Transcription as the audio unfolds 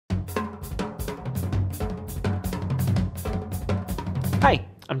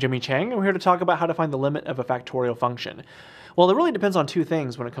I'm Jimmy Chang, and we're here to talk about how to find the limit of a factorial function. Well, it really depends on two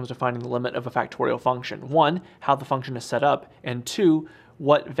things when it comes to finding the limit of a factorial function. One, how the function is set up, and two,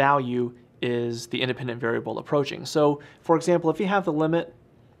 what value is the independent variable approaching. So, for example, if you have the limit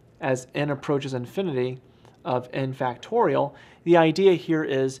as n approaches infinity of n factorial, the idea here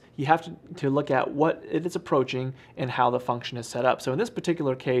is you have to look at what it is approaching and how the function is set up. So in this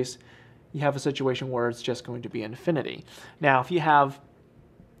particular case, you have a situation where it's just going to be infinity. Now, if you have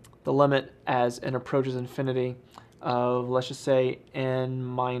the limit as n approaches infinity of, let's just say, n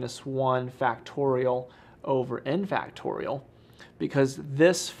minus 1 factorial over n factorial, because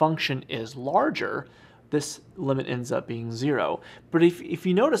this function is larger, this limit ends up being 0. But if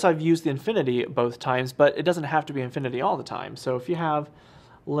you notice, I've used the infinity both times, but it doesn't have to be infinity all the time. So if you have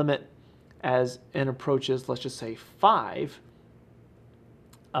limit as n approaches, let's just say 5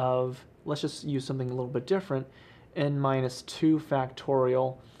 of, let's just use something a little bit different, n minus 2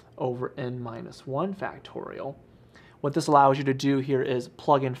 factorial over n minus 1 factorial. What this allows you to do here is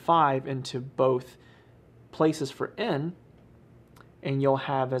plug in 5 into both places for n, and you'll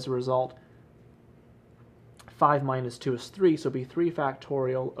have, as a result, 5 minus 2 is 3, so it'll be 3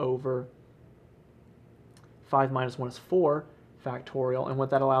 factorial over 5 minus 1 is 4 factorial. And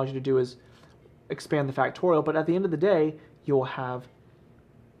what that allows you to do is expand the factorial, but at the end of the day, you'll have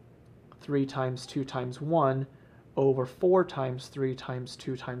 3 times 2 times 1 over 4 times 3 times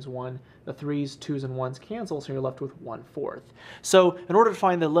 2 times 1. The 3's, 2's, and 1's cancel, so you're left with 1/4. So in order to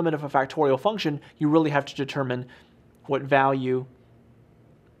find the limit of a factorial function, you really have to determine what value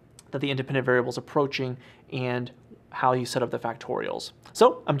that the independent variable is approaching and how you set up the factorials.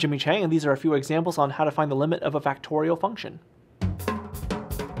 So I'm Jimmy Chang, and these are a few examples on how to find the limit of a factorial function.